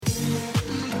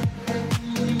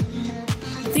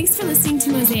Thanks for listening to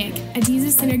Mosaic, a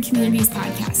Jesus-centered communities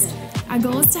podcast. Our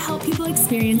goal is to help people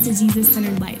experience a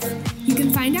Jesus-centered life. You can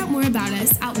find out more about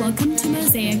us at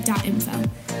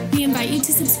welcometomosaic.info. We invite you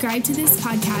to subscribe to this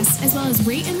podcast as well as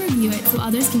rate and review it so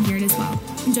others can hear it as well.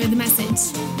 Enjoy the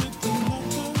message.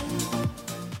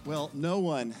 Well, no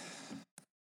one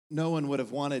would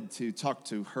have wanted to talk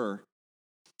to her.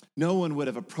 No one would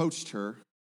have approached her.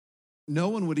 No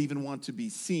one would even want to be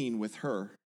seen with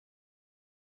her.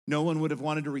 No one would have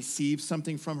wanted to receive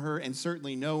something from her, and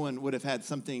certainly no one would have had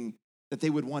something that they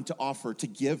would want to offer to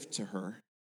give to her.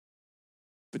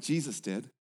 But Jesus did.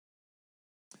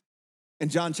 In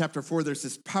John chapter 4, there's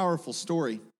this powerful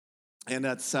story, and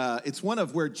it's one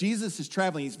of where Jesus is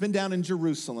traveling. He's been down in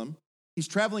Jerusalem. He's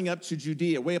traveling up to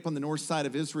Judea, way up on the north side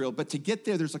of Israel. But to get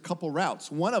there, there's a couple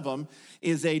routes. One of them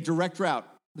is a direct route,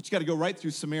 but you got to go right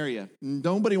through Samaria.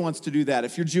 Nobody wants to do that.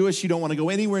 If you're Jewish, you don't want to go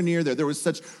anywhere near there. There was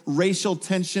such racial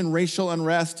tension, racial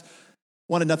unrest.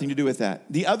 Wanted nothing to do with that.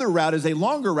 The other route is a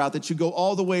longer route that you go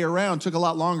all the way around. Took a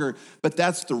lot longer, but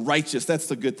that's the righteous. That's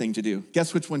the good thing to do.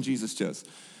 Guess which one Jesus chose?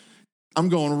 I'm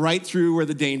going right through where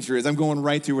the danger is. I'm going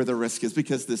right through where the risk is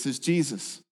because this is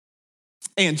Jesus.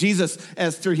 And Jesus,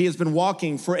 he has been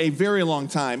walking for a very long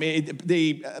time.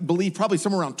 They believe probably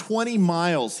somewhere around 20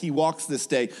 miles he walks this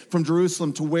day from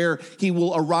Jerusalem to where he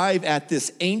will arrive at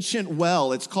this ancient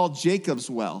well. It's called Jacob's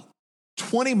Well.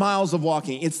 20 miles of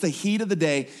walking. It's the heat of the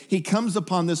day. He comes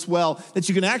upon this well that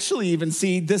you can actually even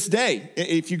see this day.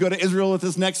 If you go to Israel with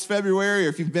us next February, or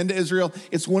if you've been to Israel,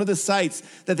 it's one of the sites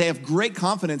that they have great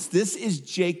confidence. This is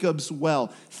Jacob's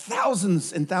Well,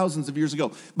 thousands and thousands of years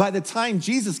ago. By the time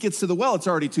Jesus gets to the well, it's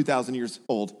already 2,000 years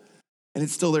old, and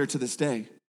it's still there to this day.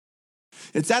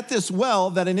 It's at this well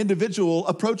that an individual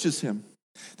approaches him.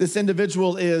 This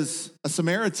individual is a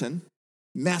Samaritan,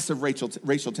 massive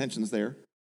racial tensions there.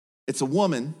 It's a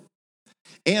woman,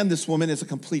 and this woman is a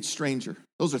complete stranger.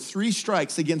 Those are three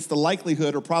strikes against the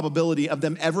likelihood or probability of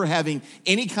them ever having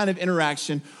any kind of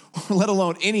interaction, or let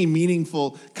alone any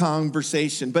meaningful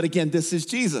conversation. But again, this is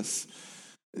Jesus.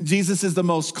 Jesus is the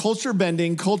most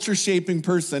culture-bending, culture-shaping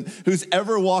person who's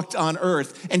ever walked on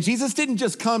earth. And Jesus didn't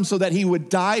just come so that he would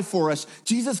die for us.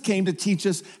 Jesus came to teach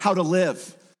us how to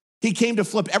live. He came to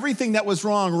flip everything that was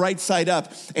wrong right side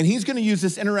up. And he's going to use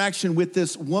this interaction with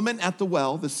this woman at the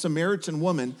well, this Samaritan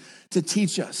woman, to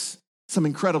teach us some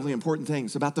incredibly important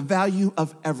things about the value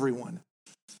of everyone.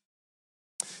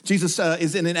 Jesus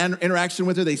is in an interaction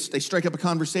with her. They strike up a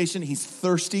conversation. He's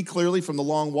thirsty, clearly, from the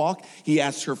long walk. He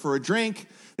asks her for a drink.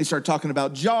 They start talking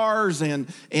about jars and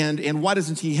why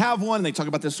doesn't he have one? And they talk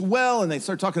about this well, and they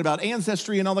start talking about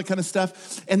ancestry and all that kind of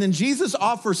stuff. And then Jesus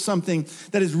offers something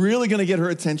that is really going to get her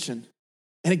attention.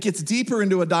 And it gets deeper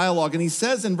into a dialogue. And he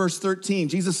says in verse 13,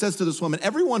 Jesus says to this woman,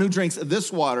 everyone who drinks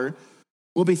this water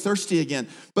will be thirsty again.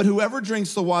 But whoever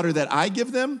drinks the water that I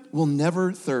give them will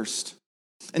never thirst.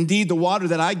 Indeed, the water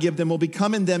that I give them will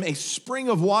become in them a spring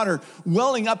of water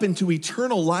welling up into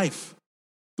eternal life.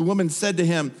 The woman said to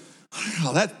him,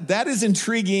 oh, that is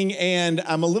intriguing, and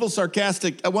I'm a little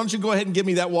sarcastic. Why don't you go ahead and give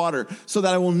me that water so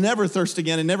that I will never thirst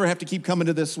again and never have to keep coming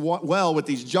to this well with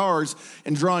these jars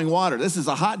and drawing water. This is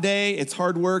a hot day. It's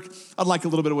hard work. I'd like a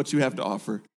little bit of what you have to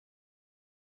offer.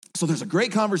 So there's a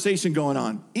great conversation going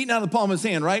on. Eating out of the palm of his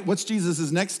hand, right? What's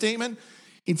Jesus' next statement?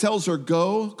 He tells her,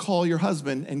 go call your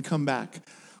husband and come back.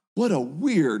 What a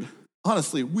weird,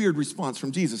 honestly, weird response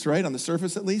from Jesus, right? On the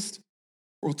surface, at least.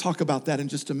 We'll talk about that in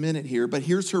just a minute here, but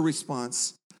here's her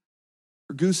response.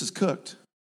 Her goose is cooked.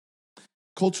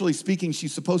 Culturally speaking,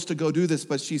 she's supposed to go do this,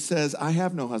 but she says, I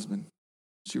have no husband,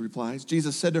 she replies.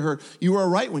 Jesus said to her, you are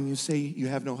right when you say you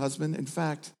have no husband. In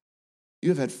fact, you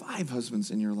have had 5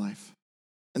 husbands in your life.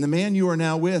 And the man you are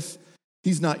now with,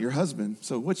 he's not your husband.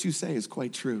 So what you say is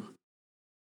quite true.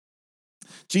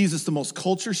 Jesus, the most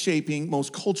culture-shaping,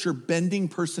 most culture-bending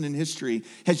person in history,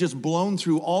 has just blown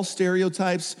through all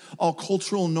stereotypes, all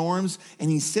cultural norms, and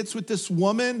he sits with this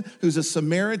woman who's a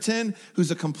Samaritan,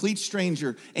 who's a complete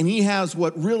stranger, and he has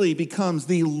what really becomes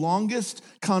the longest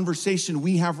conversation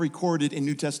we have recorded in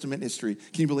New Testament history.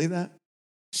 Can you believe that?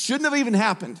 Shouldn't have even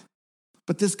happened,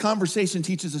 but this conversation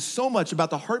teaches us so much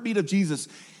about the heartbeat of Jesus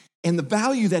and the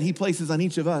value that he places on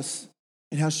each of us,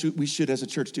 and how we should, as a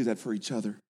church, do that for each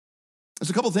other. There's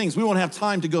a couple things. We won't have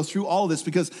time to go through all of this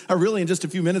because in just a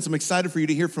few minutes, I'm excited for you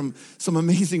to hear from some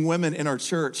amazing women in our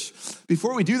church.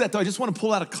 Before we do that, though, I just want to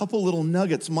pull out a couple little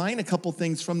nuggets, mine a couple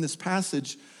things from this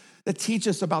passage that teach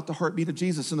us about the heartbeat of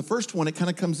Jesus. And the first one, it kind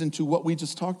of comes into what we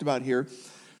just talked about here.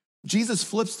 Jesus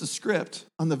flips the script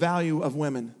on the value of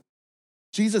women.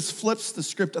 Jesus flips the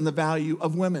script on the value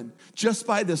of women just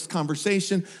by this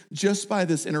conversation, just by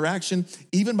this interaction,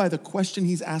 even by the question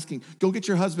he's asking. Go get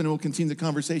your husband and we'll continue the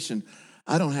conversation.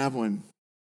 I don't have one.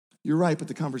 You're right, but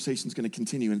the conversation's going to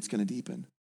continue and it's going to deepen.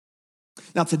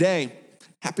 Now today,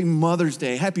 happy Mother's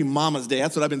Day, happy Mama's Day.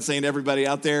 That's what I've been saying to everybody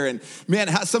out there. And man,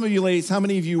 some of you ladies, how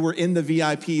many of you were in the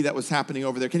VIP that was happening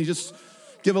over there? Can you just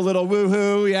give a little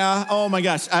woohoo? Yeah. Oh my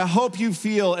gosh. I hope you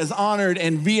feel as honored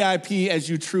and VIP as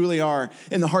you truly are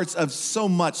in the hearts of so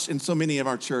much and so many of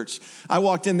our church. I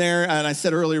walked in there and I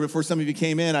said earlier before some of you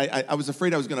came in, I was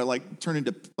afraid I was going to turn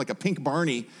into like a pink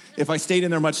Barney if I stayed in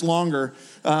there much longer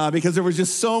because there was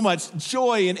just so much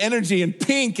joy and energy and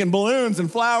pink and balloons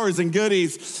and flowers and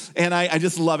goodies. And I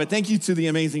just love it. Thank you to the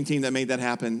amazing team that made that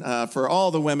happen for all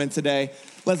the women today.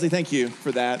 Leslie, thank you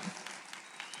for that.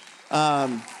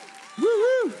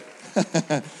 Woo-hoo.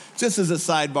 Just as a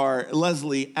sidebar,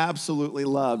 Leslie absolutely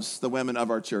loves the women of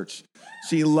our church.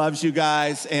 She loves you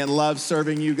guys and loves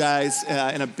serving you guys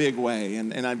in a big way.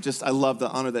 And I love the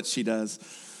honor that she does.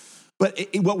 But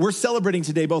what we're celebrating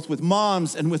today, both with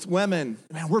moms and with women,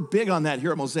 man, we're big on that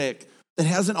here at Mosaic. It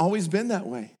hasn't always been that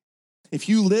way. If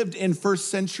you lived in first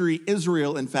century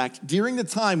Israel, in fact, during the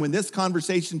time when this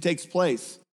conversation takes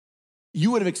place,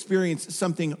 you would have experienced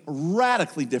something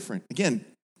radically different. Again,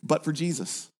 but for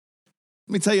Jesus.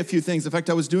 Let me tell you a few things. In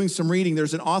fact, I was doing some reading.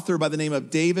 There's an author by the name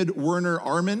of David Werner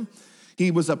Arman.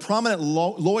 He was a prominent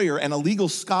lawyer and a legal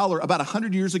scholar about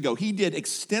 100 years ago. He did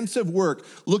extensive work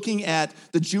looking at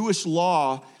the Jewish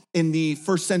law in the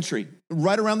first century.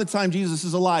 Right around the time Jesus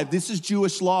is alive, this is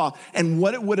Jewish law and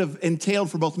what it would have entailed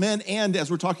for both men and,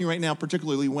 as we're talking right now,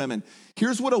 particularly women.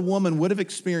 Here's what a woman would have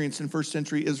experienced in first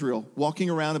century Israel, walking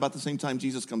around about the same time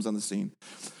Jesus comes on the scene.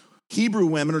 Hebrew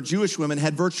women or Jewish women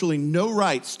had virtually no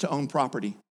rights to own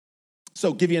property.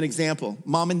 So give you an example.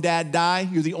 Mom and dad die,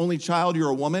 you're the only child, you're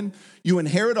a woman. You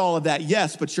inherit all of that,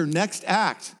 yes, but your next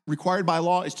act required by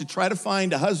law is to try to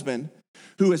find a husband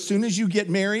who, as soon as you get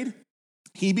married,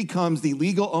 he becomes the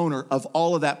legal owner of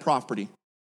all of that property.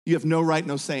 You have no right,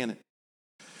 no say in it.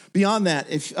 Beyond that,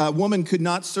 if a woman could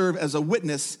not serve as a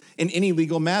witness in any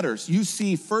legal matters, you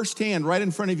see firsthand right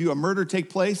in front of you a murder take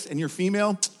place and you're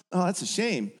female, oh, that's a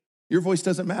shame. Your voice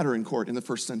doesn't matter in court in the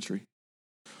first century.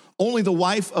 Only the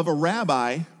wife of a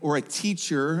rabbi or a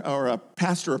teacher or a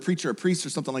pastor, a preacher, a priest or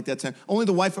something like that, only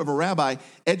the wife of a rabbi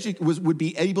would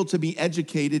be able to be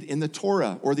educated in the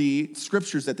Torah or the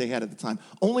scriptures that they had at the time.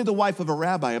 Only the wife of a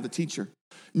rabbi, of a teacher.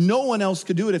 No one else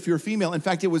could do it if you're female. In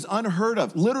fact, it was unheard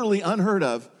of, literally unheard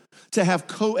of, to have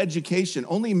co-education.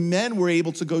 Only men were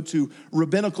able to go to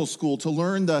rabbinical school to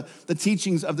learn the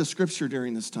teachings of the scripture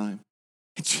during this time.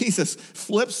 Jesus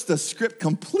flips the script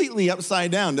completely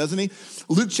upside down, doesn't he?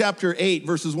 Luke chapter 8,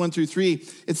 verses 1 through 3,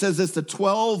 it says this, the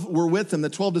 12 were with him, the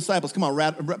 12 disciples. Come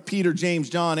on, Peter, James,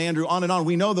 John, Andrew, on and on.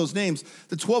 We know those names.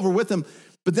 The 12 were with him.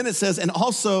 But then it says, and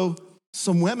also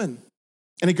some women.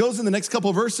 And it goes in the next couple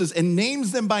of verses and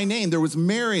names them by name. There was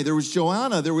Mary, there was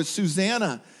Joanna, there was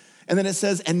Susanna. And then it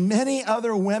says, and many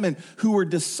other women who were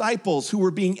disciples, who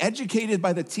were being educated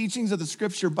by the teachings of the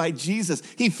scripture by Jesus.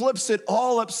 He flips it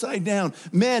all upside down.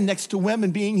 Men next to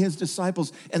women being his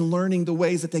disciples and learning the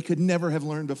ways that they could never have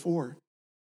learned before.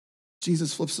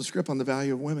 Jesus flips the script on the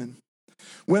value of women.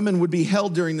 Women would be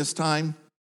held during this time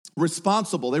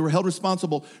responsible. They were held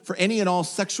responsible for any and all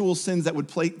sexual sins that would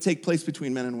take place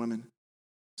between men and women.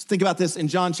 So think about this in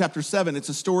John chapter 7. It's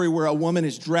a story where a woman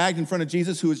is dragged in front of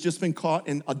Jesus who has just been caught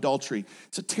in adultery.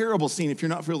 It's a terrible scene if you're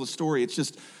not familiar with the story. It's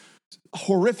just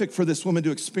horrific for this woman to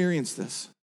experience this.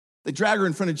 They drag her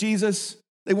in front of Jesus.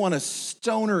 They want to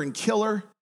stone her and kill her.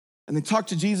 And they talk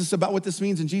to Jesus about what this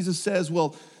means. And Jesus says,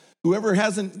 well, whoever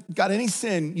hasn't got any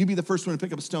sin, you be the first one to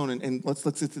pick up a stone and let's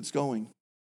get this going.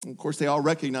 And of course, they all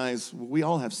recognize we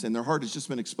all have sin. Their heart has just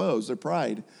been exposed, their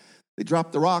pride. They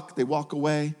drop the rock, they walk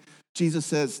away. Jesus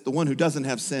says, the one who doesn't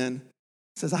have sin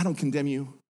says, I don't condemn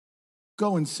you.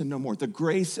 Go and sin no more. The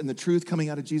grace and the truth coming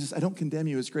out of Jesus, I don't condemn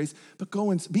you as grace, but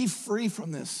go and be free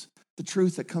from this. The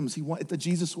truth that comes, the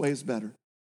Jesus way is better.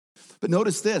 But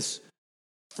notice this,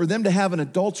 for them to have an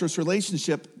adulterous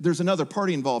relationship, there's another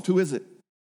party involved. Who is it?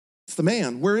 It's the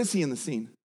man. Where is he in the scene?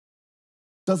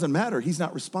 Doesn't matter. He's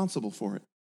not responsible for it.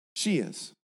 She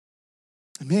is.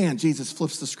 Man, Jesus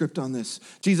flips the script on this.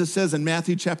 Jesus says in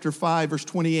Matthew chapter 5, verse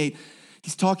 28,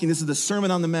 he's talking, this is the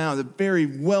Sermon on the Mount, the very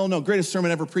well-known, greatest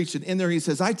sermon ever preached. And in there he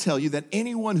says, I tell you that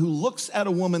anyone who looks at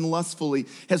a woman lustfully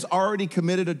has already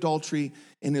committed adultery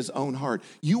in his own heart.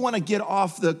 You want to get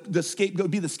off the scapegoat,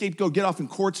 be the scapegoat, get off in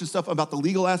courts and stuff about the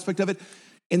legal aspect of it.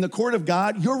 In the court of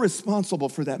God, you're responsible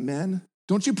for that, men.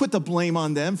 Don't you put the blame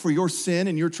on them for your sin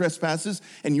and your trespasses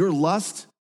and your lust.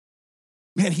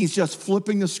 Man, he's just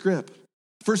flipping the script.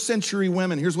 First century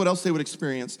women, here's what else they would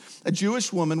experience. A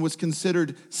Jewish woman was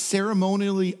considered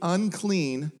ceremonially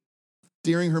unclean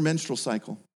during her menstrual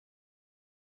cycle.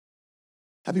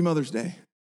 Happy Mother's Day.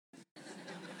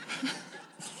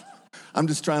 I'm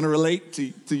just trying to relate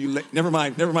to you. Never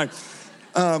mind.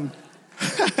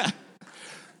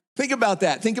 Think about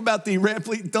that. Think about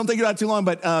don't think about it too long,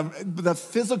 but the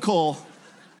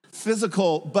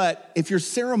physical, but if you're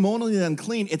ceremonially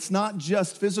unclean, it's not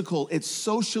just physical, it's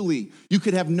socially. You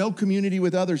could have no community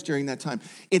with others during that time.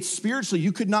 It's spiritually.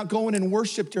 You could not go in and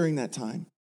worship during that time.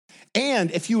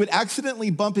 And if you would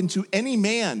accidentally bump into any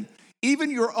man,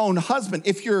 even your own husband,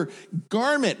 if your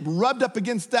garment rubbed up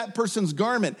against that person's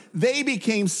garment, they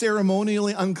became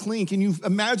ceremonially unclean. Can you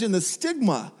imagine the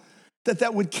stigma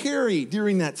that would carry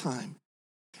during that time?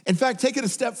 In fact, take it a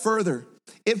step further.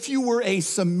 If you were a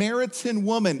Samaritan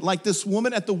woman, like this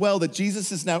woman at the well that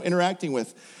Jesus is now interacting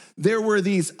with, there were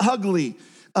these ugly,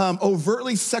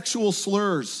 overtly sexual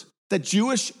slurs that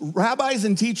Jewish rabbis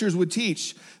and teachers would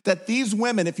teach, that these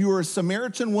women, if you were a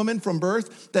Samaritan woman from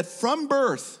birth, that from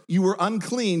birth you were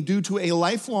unclean due to a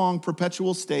lifelong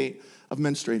perpetual state of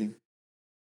menstruating.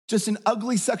 Just an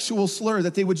ugly sexual slur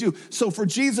that they would do. So for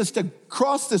Jesus to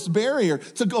cross this barrier,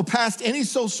 to go past any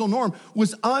social norm,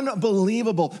 was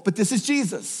unbelievable. But this is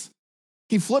Jesus.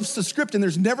 He flips the script, and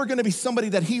there's never going to be somebody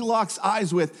that he locks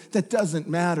eyes with that doesn't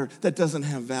matter, that doesn't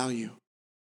have value.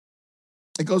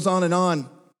 It goes on.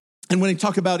 And when you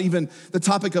talk about even the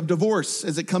topic of divorce,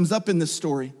 as it comes up in this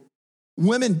story,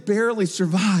 women barely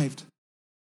survived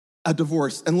a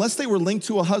divorce. Unless they were linked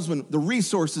to a husband, the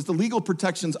resources, the legal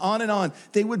protections, on and on,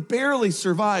 they would barely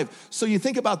survive. So you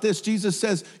think about this, Jesus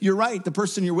says, you're right, the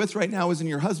person you're with right now isn't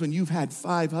your husband. You've had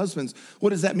 5 husbands. What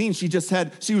does that mean? She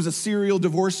was a serial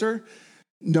divorcer?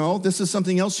 No, this is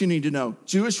something else you need to know.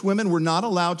 Jewish women were not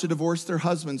allowed to divorce their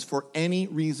husbands for any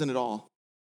reason at all.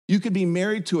 You could be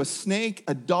married to a snake,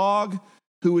 a dog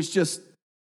who was just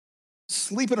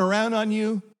sleeping around on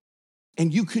you,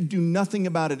 and you could do nothing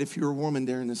about it if you were a woman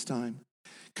during this time.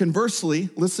 Conversely,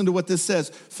 listen to what this says.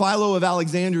 Philo of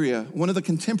Alexandria, one of the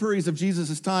contemporaries of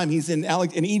Jesus' time, he's in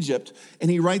Egypt, and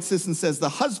he writes this and says, the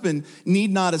husband need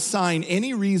not assign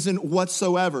any reason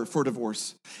whatsoever for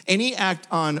divorce. Any act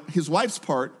on his wife's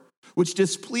part which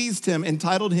displeased him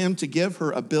entitled him to give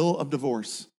her a bill of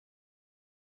divorce.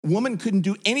 A woman couldn't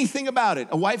do anything about it.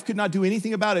 A wife could not do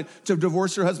anything about it to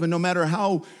divorce her husband, no matter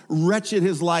how wretched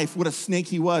his life, what a snake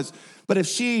he was. But if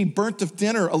she burnt the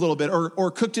dinner a little bit or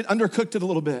undercooked it a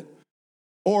little bit,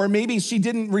 or maybe she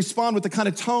didn't respond with the kind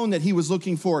of tone that he was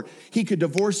looking for, he could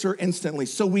divorce her instantly.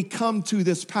 So we come to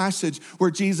this passage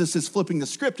where Jesus is flipping the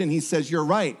script and he says, you're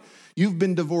right, you've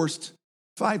been divorced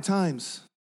 5 times.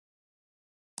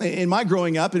 In my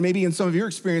growing up, and maybe in some of your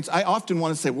experience, I often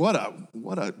want to say, what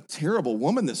a terrible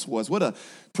woman this was. What a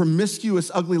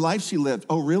promiscuous, ugly life she lived.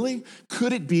 Oh, really?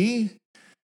 Could it be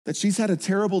that she's had a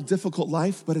terrible, difficult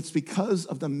life, but it's because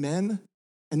of the men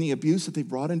and the abuse that they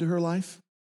brought into her life?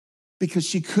 Because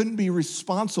she couldn't be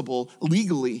responsible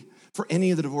legally for any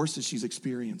of the divorces she's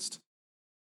experienced.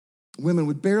 Women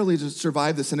would barely just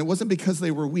survive this, and it wasn't because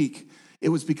they were weak. It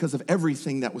was because of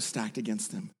everything that was stacked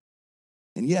against them.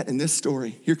 And yet, in this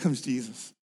story, here comes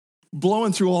Jesus,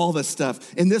 blowing through all this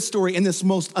stuff. In this story, in this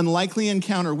most unlikely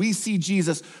encounter, we see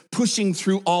Jesus pushing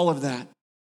through all of that.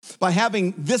 By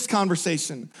having this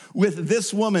conversation with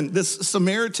this woman, this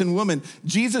Samaritan woman,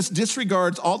 Jesus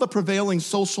disregards all the prevailing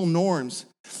social norms,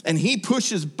 and he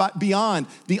pushes beyond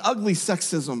the ugly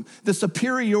sexism, the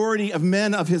superiority of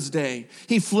men of his day.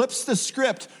 He flips the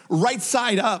script right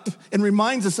side up and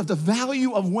reminds us of the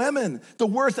value of women, the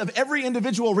worth of every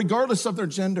individual, regardless of their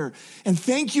gender. And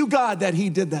thank you, God, that he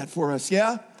did that for us,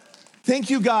 yeah? Thank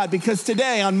you, God, because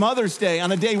today, on Mother's Day,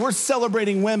 on a day we're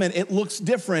celebrating women, it looks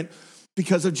different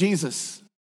because of Jesus.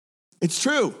 It's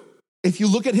true. If you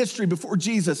look at history before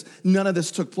Jesus, none of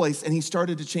this took place, and he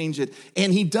started to change it.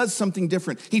 And he does something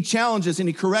different. He challenges and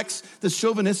he corrects the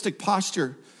chauvinistic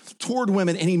posture toward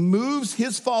women, and he moves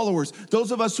his followers, those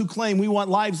of us who claim we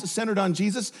want lives centered on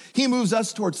Jesus, he moves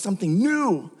us towards something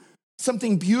new,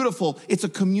 something beautiful. It's a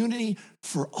community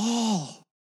for all,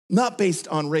 not based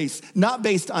on race, not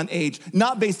based on age,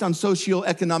 not based on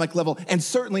socioeconomic level, and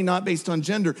certainly not based on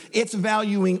gender. It's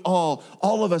valuing all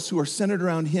of us who are centered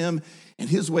around him and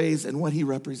his ways and what he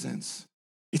represents.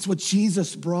 It's what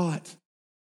Jesus brought.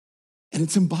 And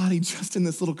it's embodied just in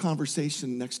this little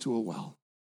conversation next to a well.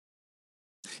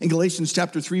 In Galatians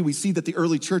chapter 3, we see that the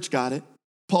early church got it.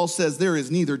 Paul says there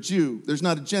is neither Jew, there's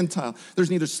not a Gentile,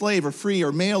 there's neither slave or free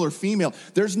or male or female.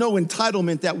 There's no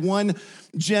entitlement that one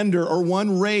gender or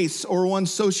one race or one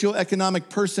socioeconomic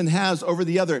person has over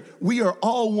the other. We are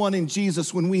all one in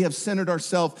Jesus when we have centered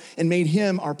ourselves and made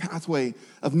him our pathway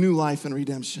of new life and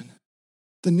redemption.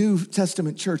 The New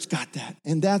Testament church got that,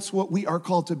 and that's what we are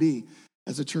called to be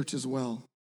as a church as well.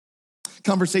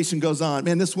 Conversation goes on.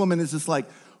 Man, this woman is just like,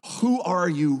 who are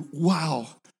you? Wow.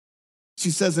 She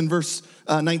says in verse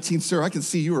 19, sir, I can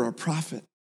see you are a prophet.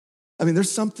 I mean,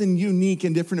 there's something unique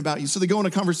and different about you. So they go in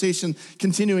a conversation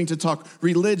continuing to talk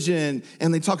religion,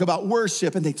 and they talk about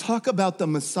worship, and they talk about the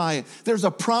Messiah. There's a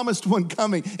promised one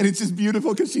coming, and it's just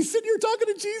beautiful because she's sitting here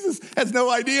talking to Jesus, has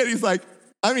no idea. And he's like,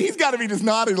 I mean, he's got to be just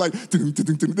nodding like,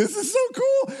 this is so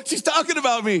cool. She's talking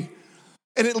about me.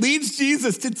 And it leads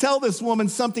Jesus to tell this woman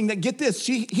something that, get this,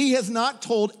 he has not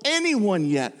told anyone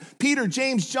yet. Peter,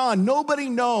 James, John, nobody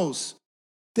knows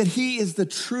that he is the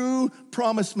true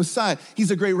promised Messiah.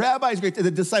 He's a great rabbi. He's great. The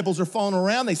disciples are following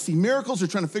around. They see miracles. They're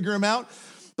trying to figure him out.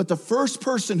 But the first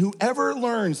person who ever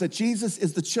learns that Jesus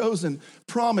is the chosen,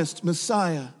 promised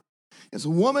Messiah is a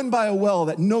woman by a well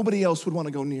that nobody else would want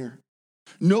to go near.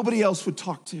 Nobody else would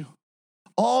talk to.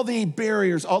 All the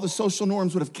barriers, all the social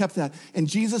norms would have kept that. And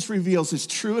Jesus reveals his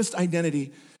truest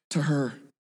identity to her.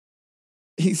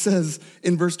 He says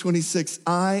in verse 26,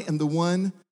 I the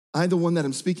one that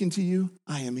I'm speaking to you,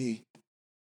 I am he.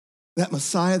 That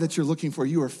Messiah that you're looking for,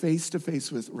 you are face to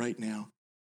face with right now.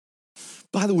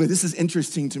 By the way, this is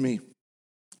interesting to me.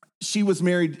 She was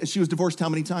divorced how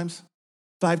many times?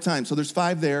 5 times. So there's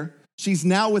 5 there. She's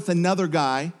now with another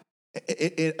guy.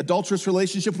 Adulterous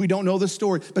relationship, we don't know the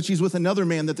story, but she's with another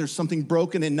man that there's something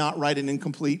broken and not right and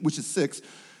incomplete, which is 6.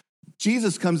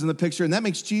 Jesus comes in the picture, and that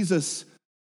makes Jesus,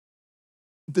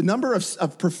 the number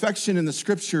of perfection in the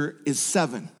scripture is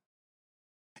 7.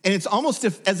 And it's almost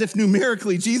as if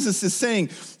numerically Jesus is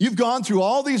saying, you've gone through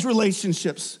all these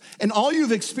relationships, and all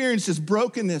you've experienced is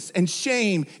brokenness and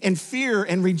shame and fear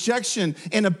and rejection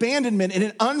and abandonment and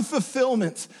an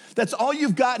unfulfillment. That's all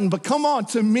you've gotten, but come on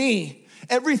to me.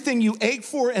 Everything you ache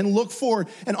for and look for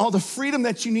and all the freedom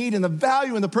that you need and the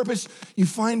value and the purpose, you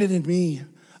find it in me.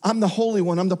 I'm the Holy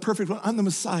One. I'm the perfect one. I'm the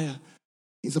Messiah.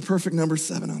 He's a perfect number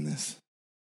 7 on this.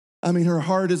 I mean, her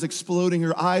heart is exploding.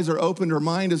 Her eyes are open. Her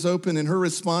mind is open. And her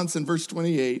response in verse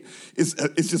 28 is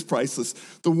just priceless.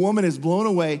 The woman is blown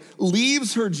away,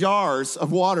 leaves her jars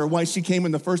of water why she came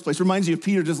in the first place. Reminds you of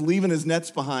Peter just leaving his nets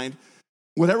behind.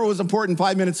 Whatever was important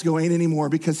 5 minutes ago ain't anymore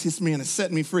because this man has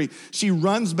set me free. She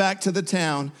runs back to the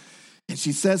town and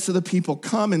she says to the people,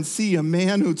 come and see a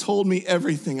man who told me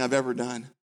everything I've ever done.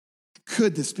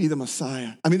 Could this be the Messiah?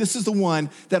 I mean, this is the one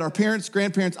that our parents,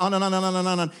 grandparents, on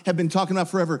have been talking about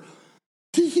forever.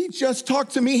 He just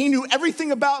talked to me. He knew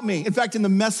everything about me. In fact, in the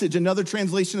Message, another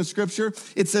translation of scripture,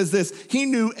 it says this,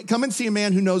 come and see a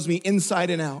man who knows me inside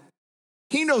and out.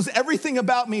 He knows everything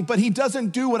about me, but he doesn't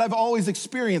do what I've always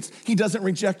experienced. He doesn't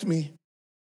reject me.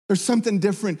 There's something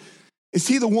different. Is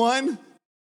he the one?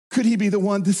 Could he be the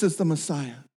one? This is the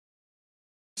Messiah.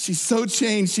 She's so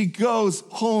changed. She goes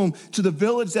home to the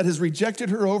village that has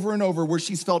rejected her over and over, where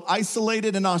she's felt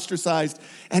isolated and ostracized,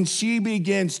 and she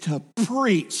begins to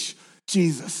preach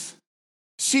Jesus.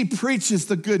 She preaches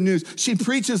the good news. She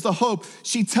preaches the hope.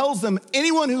 She tells them,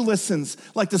 anyone who listens,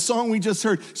 like the song we just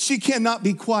heard, she cannot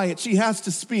be quiet. She has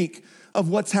to speak of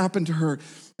what's happened to her.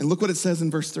 And look what it says in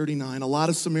verse 39. A lot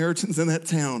of Samaritans in that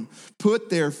town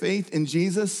put their faith in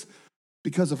Jesus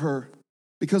because of her,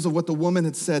 because of what the woman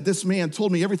had said. This man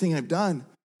told me everything I've done.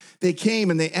 They came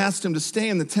and they asked him to stay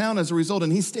in the town as a result,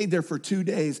 and he stayed there for 2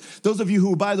 days. Those of you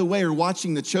who, by the way, are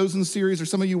watching the Chosen series, or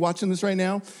some of you watching this right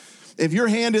now, if your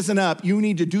hand isn't up, you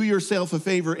need to do yourself a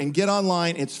favor and get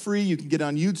online. It's free. You can get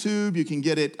on YouTube. You can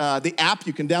get it, the app.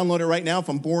 You can download it right now. If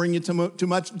I'm boring you too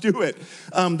much, do it.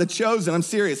 The Chosen, I'm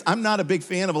serious. I'm not a big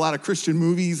fan of a lot of Christian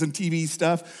movies and TV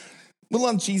stuff. A little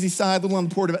on the cheesy side, a little on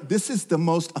the portable. This is the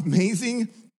most amazing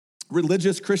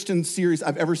religious Christian series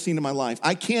I've ever seen in my life.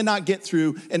 I cannot get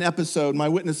through an episode. My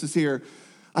witness is here.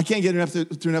 I can't get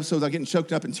through an episode without getting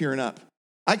choked up and tearing up.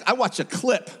 I watch a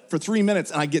clip for 3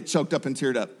 minutes and I get choked up and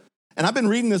teared up. And I've been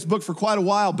reading this book for quite a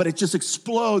while, but it just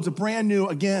explodes, brand new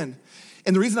again.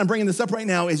 And the reason I'm bringing this up right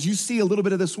now is you see a little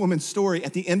bit of this woman's story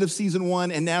at the end of season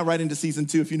 1 and now right into season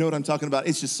 2, if you know what I'm talking about.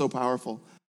 It's just so powerful.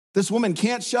 This woman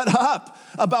can't shut up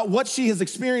about what she has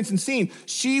experienced and seen.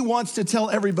 She wants to tell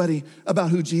everybody about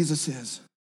who Jesus is.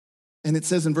 And it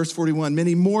says in verse 41,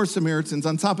 many more Samaritans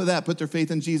on top of that put their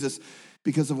faith in Jesus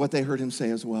because of what they heard him say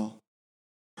as well.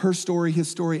 Her story, his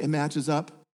story, it matches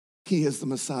up. He is the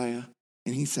Messiah.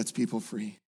 And he sets people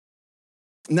free.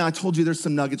 Now, I told you there's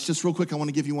some nuggets. Just real quick, I want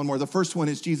to give you one more. The first one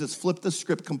is Jesus flipped the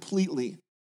script completely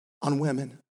on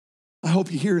women. I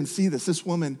hope you hear and see this. This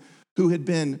woman who had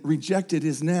been rejected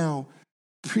is now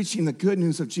preaching the good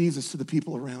news of Jesus to the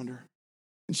people around her.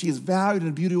 And she is valued in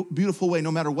a beautiful way.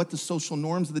 No matter what the social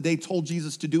norms of the day told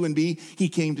Jesus to do and be, he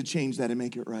came to change that and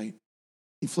make it right.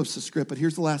 He flips the script. But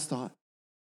here's the last thought.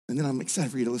 And then I'm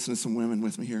excited for you to listen to some women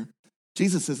with me here.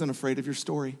 Jesus isn't afraid of your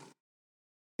story.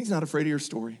 He's not afraid of your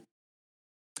story.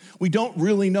 We don't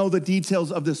really know the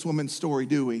details of this woman's story,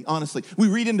 do we? Honestly, we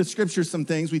read into scripture some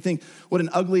things. We think what an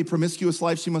ugly, promiscuous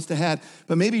life she must have had.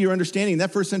 But maybe you're understanding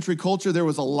that first century culture, there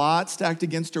was a lot stacked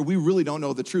against her. We really don't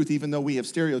know the truth, even though we have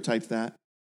stereotyped that.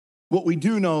 What we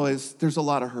do know is there's a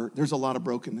lot of hurt. There's a lot of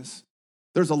brokenness.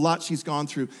 There's a lot she's gone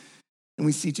through. And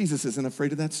we see Jesus isn't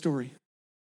afraid of that story.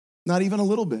 Not even a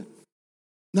little bit.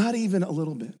 Not even a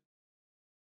little bit.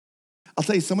 I'll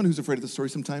tell you, someone who's afraid of the story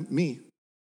sometime, me.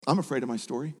 I'm afraid of my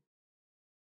story.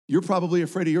 You're probably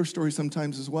afraid of your story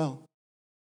sometimes as well.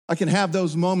 I can have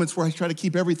those moments where I try to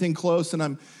keep everything close and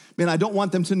I don't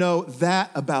want them to know that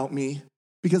about me,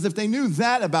 because if they knew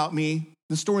that about me,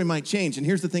 the story might change. And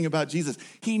here's the thing about Jesus.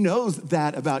 He knows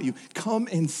that about you. Come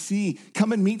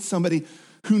and meet somebody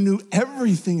who knew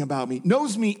everything about me,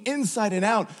 knows me inside and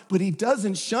out, but he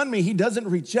doesn't shun me. He doesn't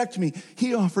reject me.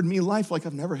 He offered me life like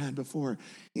I've never had before.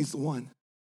 He's the one.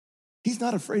 He's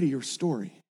not afraid of your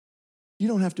story. You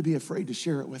don't have to be afraid to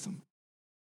share it with him.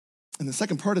 And the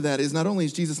second part of that is not only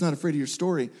is Jesus not afraid of your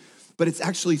story, but it's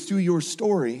actually through your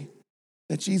story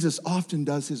that Jesus often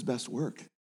does his best work.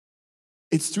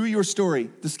 It's through your story.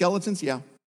 The skeletons, yeah.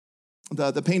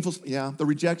 The painful, yeah. The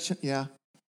rejection, yeah.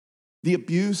 The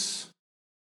abuse,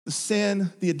 the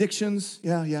sin, the addictions,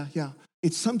 yeah.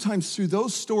 It's sometimes through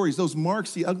those stories, those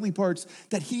marks, the ugly parts,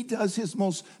 that he does his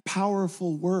most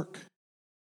powerful work.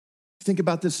 Think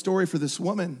about this story for this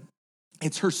woman.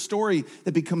 It's her story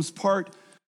that becomes part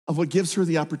of what gives her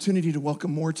the opportunity to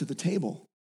welcome more to the table.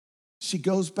 She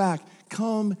goes back,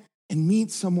 come and meet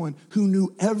someone who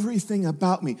knew everything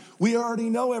about me. We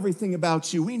already know everything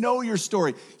about you. We know your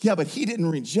story. Yeah, but he didn't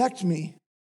reject me.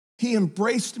 He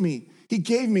embraced me. He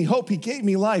gave me hope. He gave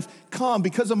me life. Come,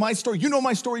 because of my story. You know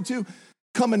my story too.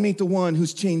 Come and meet the one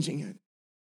who's changing it.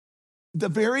 The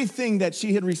very thing that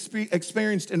she had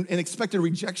experienced and expected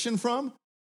rejection from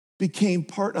became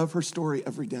part of her story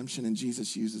of redemption, and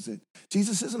Jesus uses it.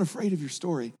 Jesus isn't afraid of your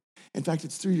story. In fact,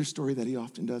 it's through your story that he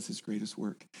often does his greatest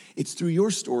work. It's through your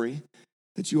story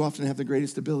that you often have the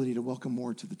greatest ability to welcome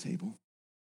more to the table.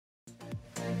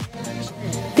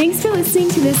 Thanks for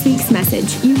listening to this week's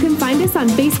message. You can find us on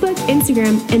Facebook,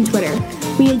 Instagram, and Twitter.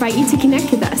 We invite you to connect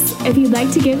with us. If you'd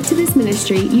like to give to this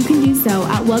ministry, you can do so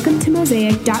at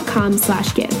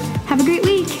welcometomosaic.com/give. Have a great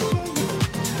week.